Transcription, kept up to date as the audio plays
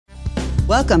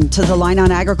Welcome to the Line on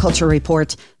Agriculture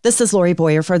Report. This is Lori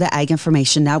Boyer for the Ag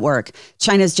Information Network.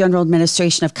 China's General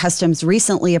Administration of Customs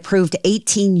recently approved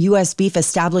 18 U.S. beef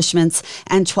establishments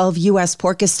and 12 U.S.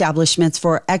 pork establishments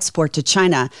for export to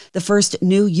China, the first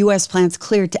new U.S. plants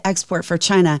cleared to export for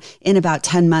China in about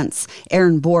 10 months.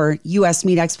 Aaron Bohr, U.S.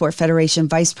 Meat Export Federation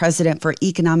Vice President for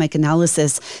Economic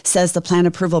Analysis, says the plant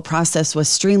approval process was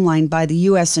streamlined by the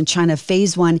U.S. and China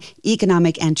Phase 1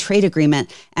 Economic and Trade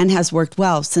Agreement and has worked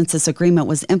well since this agreement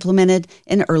was implemented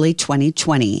in early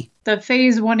 2020. The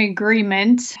Phase 1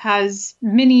 agreement has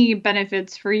many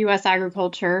benefits for U.S.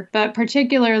 agriculture, but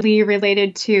particularly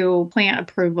related to plant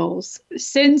approvals.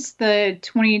 Since the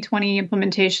 2020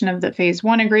 implementation of the Phase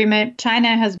 1 agreement,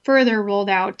 China has further rolled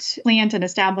out plant and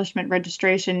establishment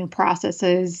registration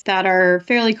processes that are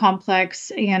fairly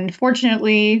complex. And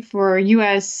fortunately for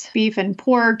U.S. beef and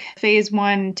pork, Phase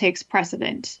 1 takes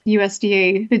precedent.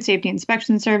 USDA Food Safety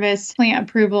Inspection Service plant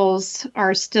approvals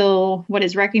are still what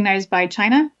is recognized by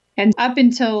China. And up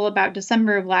until about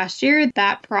December of last year,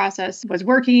 that process was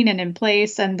working and in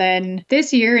place. And then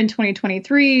this year in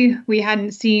 2023, we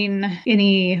hadn't seen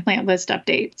any plant list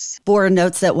updates. Bohr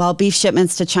notes that while beef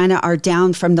shipments to China are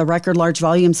down from the record large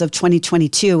volumes of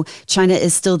 2022, China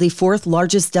is still the fourth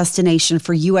largest destination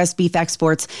for U.S. beef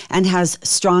exports and has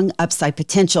strong upside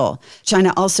potential.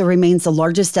 China also remains the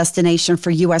largest destination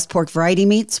for U.S. pork variety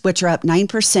meats, which are up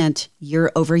 9%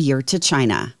 year over year to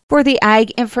China. For the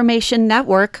Ag Information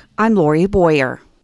Network, I'm Lori Boyer.